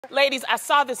Ladies, I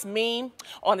saw this meme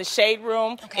on the Shade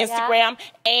Room Instagram,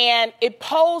 and it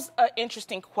posed an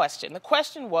interesting question. The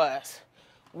question was,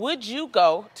 would you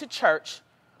go to church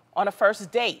on a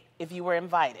first date if you were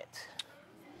invited?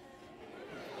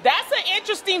 That's an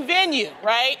interesting venue,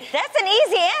 right? That's an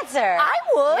easy answer. I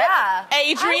would. Yeah.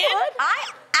 Adrian? I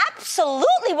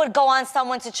absolutely would go on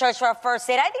someone to church for a first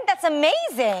date. I think that's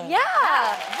amazing. Yeah.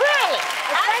 Really?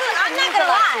 I'm not gonna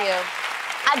lie.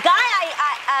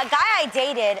 A guy I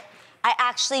dated, I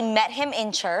actually met him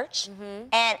in church,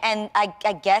 and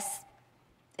I guess,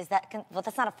 well,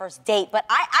 that's not a first date, but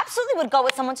I absolutely would go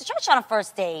with someone to church on a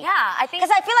first date. Yeah, I think...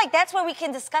 Because I feel like that's where we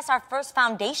can discuss our first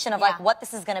foundation of, like, what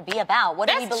this is going to be about. What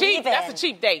do we believe in? That's a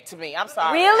cheap date to me. I'm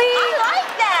sorry. Really? I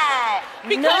like that.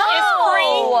 Because it's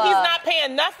free. He's not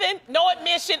paying nothing, no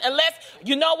admission, unless,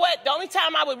 you know what? The only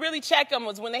time I would really check him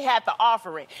was when they had the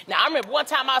offering. Now, I remember one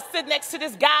time I was sitting next to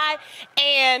this guy,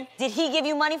 and... Did he give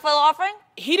you money for the offering?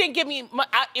 He didn't give me,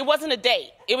 it wasn't a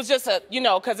date. It was just a,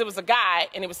 because it was a guy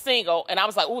and he was single, and I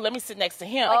was like, ooh, let me sit next to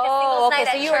him. Like a singles night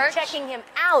so you were checking him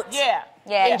out. Yeah.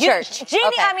 Yeah, church.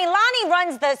 Jeannie, I mean, Lonnie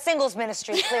runs the singles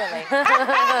ministry, clearly.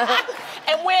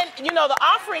 And when, the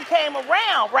offering came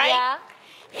around, right? Yeah.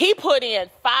 He put in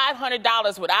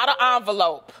 $500 without an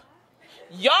envelope.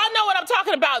 Y'all know what I'm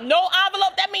talking about. No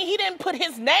envelope. That means he didn't put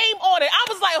his name on it. I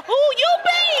was like, who you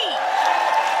be?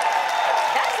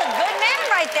 That's a good man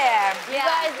right there.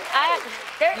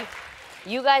 Yeah.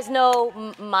 You guys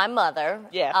know my mother.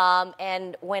 Yeah.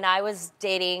 And when I was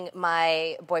dating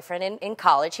my boyfriend in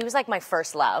college, he was like my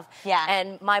first love. Yeah.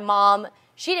 And my mom,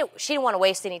 she didn't want to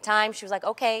waste any time. She was like,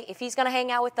 okay, if he's gonna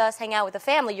hang out with us, hang out with the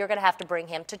family, you're gonna have to bring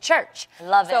him to church.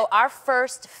 Love it. So our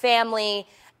first family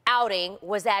outing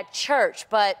was at church,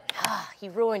 but he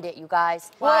ruined it, you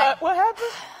guys. What happened?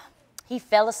 He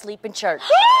fell asleep in church.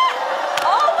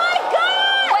 Oh my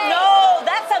God! No,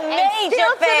 that's a major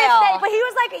Still to this fail. day, but he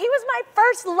was my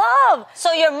first love.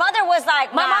 So your mother was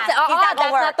like, My mom said,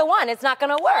 that's not the one. It's not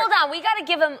gonna work. Hold on, we gotta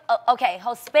give him, okay,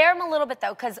 spare him a little bit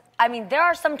though, because, I mean, there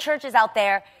are some churches out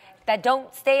there that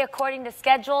don't stay according to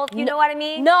schedule, you know what I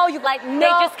mean? No, they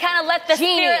just kind of let the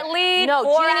Spirit lead. No,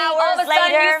 4 Jeannie, hours all of a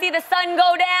sudden later. you see the sun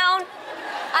go down.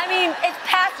 I mean, it's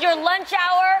past your lunch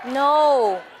hour.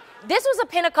 No. This was a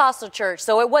Pentecostal church,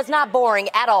 so it was not boring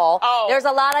at all. Oh. There's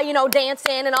a lot of,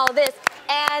 dancing and all this.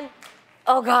 And,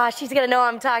 oh gosh, she's gonna know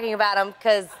I'm talking about him,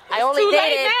 because I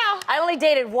only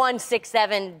dated one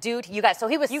 6'7" dude, you guys. So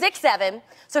he was 6'7",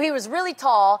 so he was really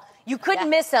tall. You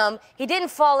couldn't miss him. He didn't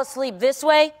fall asleep this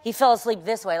way. He fell asleep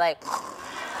this way, like.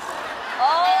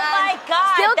 Oh my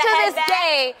God. Still to this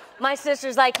day, my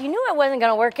sister's like, you knew it wasn't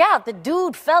gonna work out. The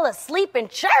dude fell asleep in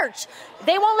church.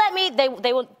 They won't let me. They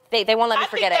won't let me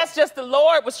forget I think that's just the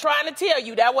Lord was trying to tell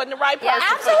you that wasn't the right person.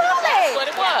 Absolutely. That's what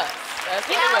it was. That's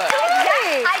what it was.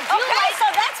 Absolutely. So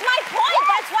that's my point.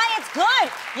 That's why it's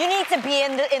good. You need to be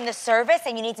in the service,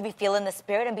 and you need to be feeling the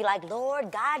Spirit and be like,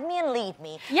 Lord, guide me and lead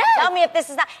me. Yes. Tell me if this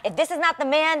is not the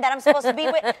man that I'm supposed to be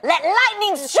with. Let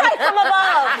lightning strike from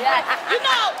above.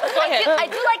 Go ahead. I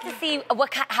do like to see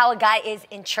how a guy is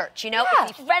in church, Is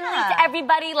he friendly to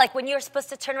everybody? Like when you're supposed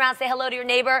to turn around and say hello to your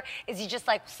neighbor, is he just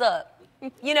like, what's up?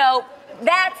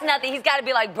 That's nothing. He's got to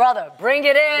be like, brother, bring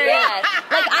it in. Yes.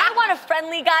 Like, I want a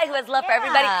friendly guy who has love for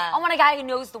everybody. I want a guy who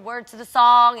knows the words to the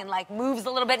song and, like, moves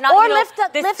a little bit. Not, Or lifts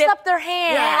up their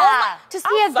hands. Yeah. To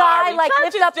see a guy, like, Church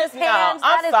lift is up just- his hands. No,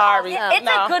 I'm that is sorry. awesome.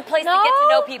 It's a good place to get to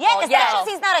know people. Yeah, because that shows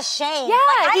he's not ashamed.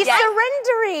 Yeah, Like, he's I-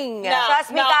 surrendering. No, Trust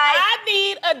me, no, guys. I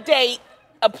need a date,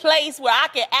 a place where I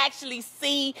can actually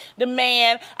see the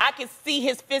man. I can see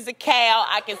his physical.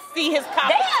 I can see his They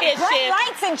competition. have great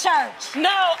lights in church.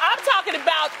 No, I'm talking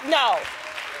about, no.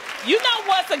 You know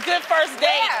what's a good first date?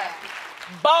 Where?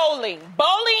 Bowling.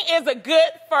 Bowling is a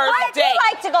good first Why do date. you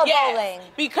like to go Yes, bowling?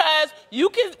 because you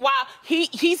can, while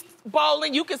he's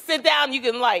bowling, you can sit down, you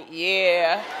can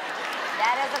yeah.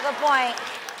 That is a good point.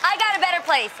 I got a better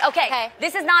place. Okay.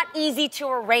 This is not easy to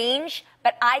arrange,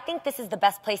 but I think this is the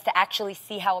best place to actually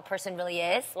see how a person really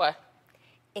is. What?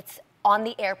 It's on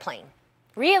the airplane.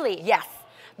 Really? Yes.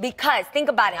 Because, think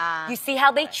about it. You see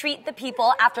how they treat the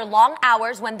people after long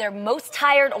hours when they're most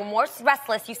tired or most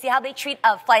restless. You see how they treat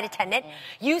a flight attendant.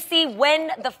 You see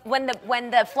when the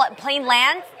plane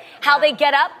lands, how they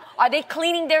get up. Are they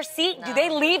cleaning their seat? No. Do they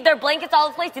leave their blankets all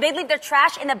over the place? Do they leave their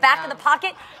trash in the back of the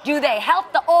pocket? Do they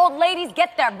help the old ladies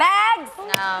get their bags?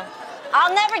 No. I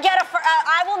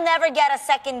will never get a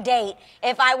second date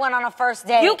if I went on a first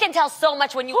date. You can tell so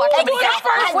much when you watch doing somebody a else.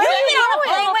 first Where are date? you on a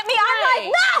plane with me? I'm like,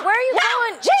 no. Where are you no,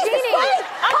 going? Jesus, Jeannie. please.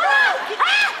 Come on.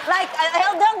 Like,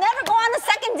 they'll never go on the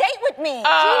second date with me.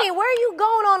 Jeannie, where are you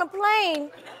going on a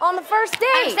plane on the first date?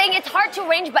 I'm saying it's hard to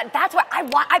arrange, but that's where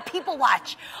I people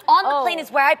watch. On the plane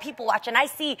is where I people watch, and I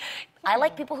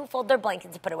like people who fold their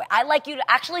blankets and put it away. I like you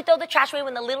to actually throw the trash away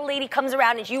when the little lady comes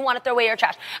around and you want to throw away your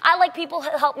trash. I like people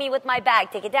who help me with my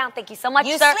bag. Take it down. Thank you so much,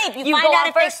 you sir. Sleep. You find out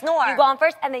if they snore. You go on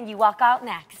first, and then you walk out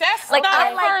next. That's like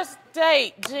not a first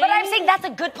date, Jeannie. But I'm saying that's a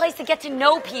good place to get to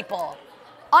know people.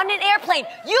 On an airplane,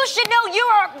 you should know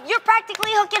you're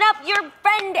practically hooking up your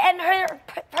friend and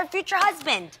her future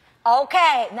husband.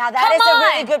 Okay, now that is a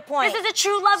really good point. This is a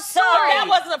true love story. That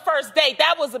wasn't a first date.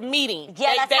 That was a meeting.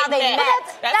 Yeah, that's how they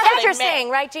met. That's what you're saying,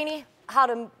 right, Jeannie? How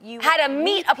to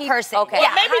meet a person. Okay.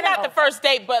 Well, maybe not the first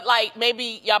date, but like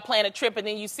maybe y'all plan a trip and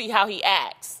then you see how he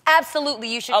acts.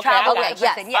 Absolutely, you should travel with the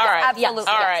person. Yes, all right. absolutely.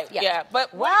 All right, yes. yeah.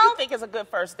 But what do you think is a good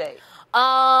first date? Well,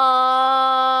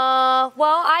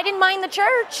 I didn't mind the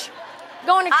church.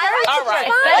 Going to church. All right.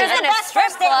 What's the best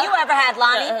first date you ever had,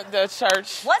 Lonnie? The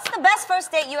church. What's the best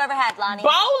first date you ever had, Lonnie?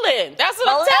 Bowling. That's what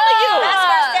I'm telling you. Best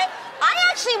first date. I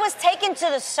actually was taken to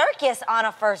the circus on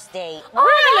a first date.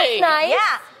 Really? That's nice.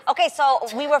 Yeah. Okay, so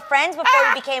we were friends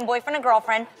before we became boyfriend and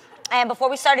girlfriend. And before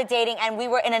we started dating, and we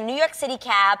were in a New York City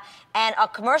cab, and a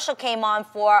commercial came on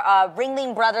for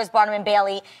Ringling Brothers, Barnum and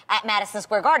Bailey at Madison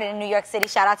Square Garden in New York City.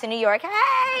 Shout out to New York.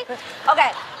 Hey!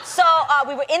 Okay, so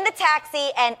we were in the taxi,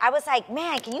 and I was like,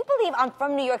 man, can you believe I'm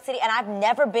from New York City, and I've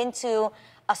never been to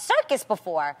a circus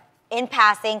before? In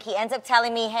passing, he ends up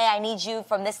telling me, hey, I need you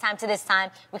from this time to this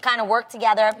time. We kind of worked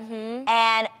together,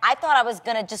 and I thought I was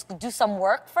going to just do some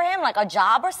work for him, like a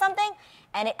job or something.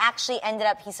 And it actually ended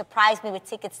up, he surprised me with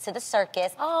tickets to the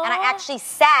circus. Aww. And I actually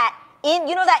sat in,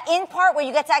 you know that in part where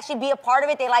you get to actually be a part of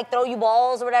it? They like throw you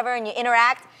balls or whatever and you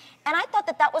interact. And I thought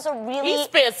that was a really He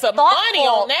spent some money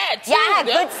on that, too. Yeah, I had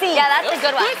good seats. Yeah, that's a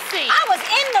good one. Good seat. I was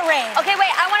in the ring. Okay,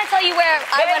 wait, I want to tell you where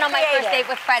I Very went on my first creative. date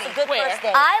with Freddie. It's a good first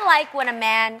date. I like when a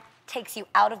man takes you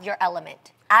out of your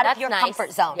element, out of That's your nice.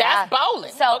 comfort zone. That's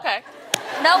bowling. So, okay.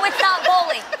 No, it's not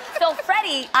bowling. So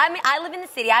Freddie, I live in the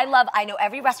city. I know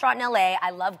every restaurant in LA.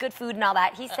 I love good food and all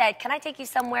that. He said, can I take you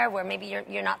somewhere where maybe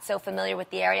you're not so familiar with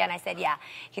the area? And I said, yeah.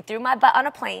 He threw my butt on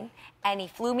a plane and he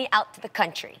flew me out to the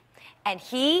country. And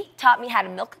he taught me how to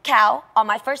milk a cow on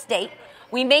my first date.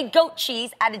 We made goat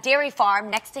cheese at a dairy farm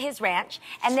next to his ranch,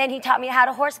 and then he taught me how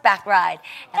to horseback ride.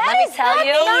 And let me tell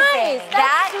you,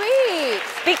 That's sweet.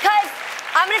 because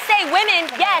I'm gonna say women,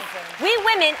 yes, we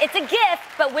women, it's a gift,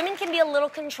 but women can be a little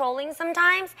controlling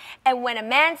sometimes. And when a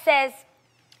man says,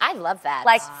 I love that.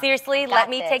 like, seriously, let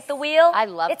me take the wheel. I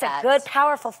love it's that. a good,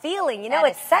 powerful feeling. You know,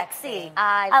 That it's is sexy. sexy.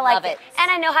 I like love it.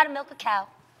 And I know how to milk a cow.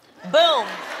 Boom.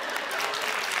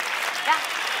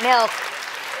 Milk.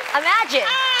 Imagine.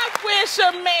 I wish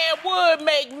a man would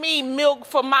make me milk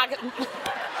for my...